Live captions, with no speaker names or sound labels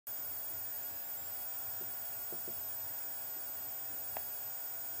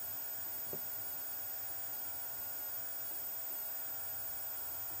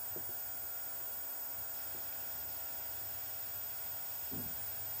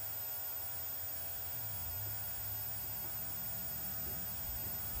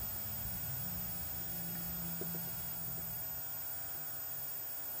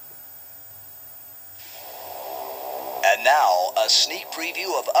And now, a sneak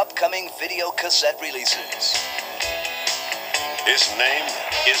preview of upcoming video cassette releases. His name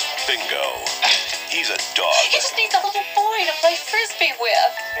is Bingo. He's a dog. He just needs a little boy to play frisbee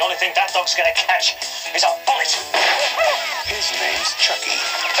with. The only thing that dog's gonna catch is a bullet. His name's Chucky.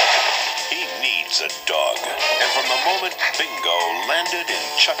 He needs a dog. And from the moment Bingo landed in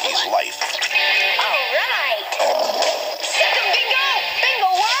Chucky's life, All right. Sick of Bingo! Bingo,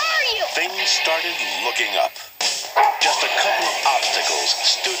 where are you? things started looking up. Just a couple of obstacles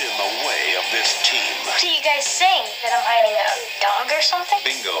stood in the way of this team. What are you guys saying? That I'm hiding a dog or something?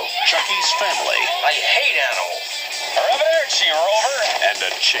 Bingo, Chucky's family, I hate animals. Arrivederci, Rover. and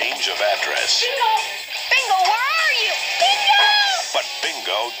a change of address. Bingo! Bingo, where are you? Bingo! But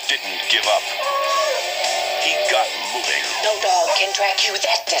Bingo didn't give up. He got moving. No dog can track you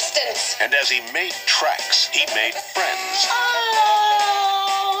that distance. And as he made tracks, he made friends.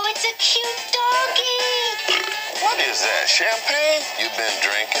 Oh, it's a cute doggy. What is that, champagne? You've been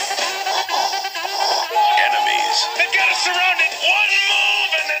drinking? Enemies. They've got us surrounded. One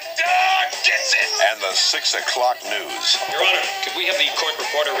move and the dog gets it. And the 6 o'clock news. Your Honor, could we have the court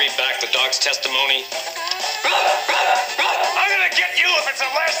reporter read back the dog's testimony? I'm gonna get you if it's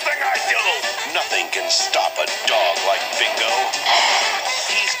the last thing I do. Nothing can stop a dog like Bingo.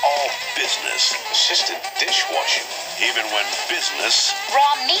 He's all business, Assistant dishwashing. even when business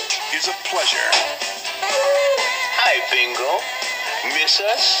Raw meat? is a pleasure. Hi, Bingo. Miss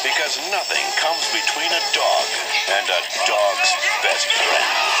us? Because nothing comes between a dog and a dog's best friend.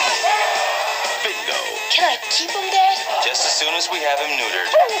 Bingo. Can I keep him, Dad? Just as soon as we have him neutered.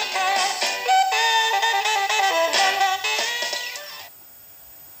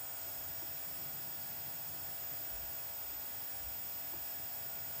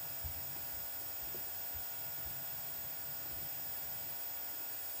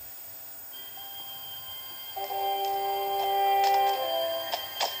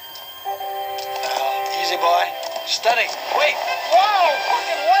 Easy, boy. Steady. Wait. Wow,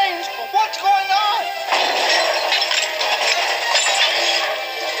 fucking wings. What's going on?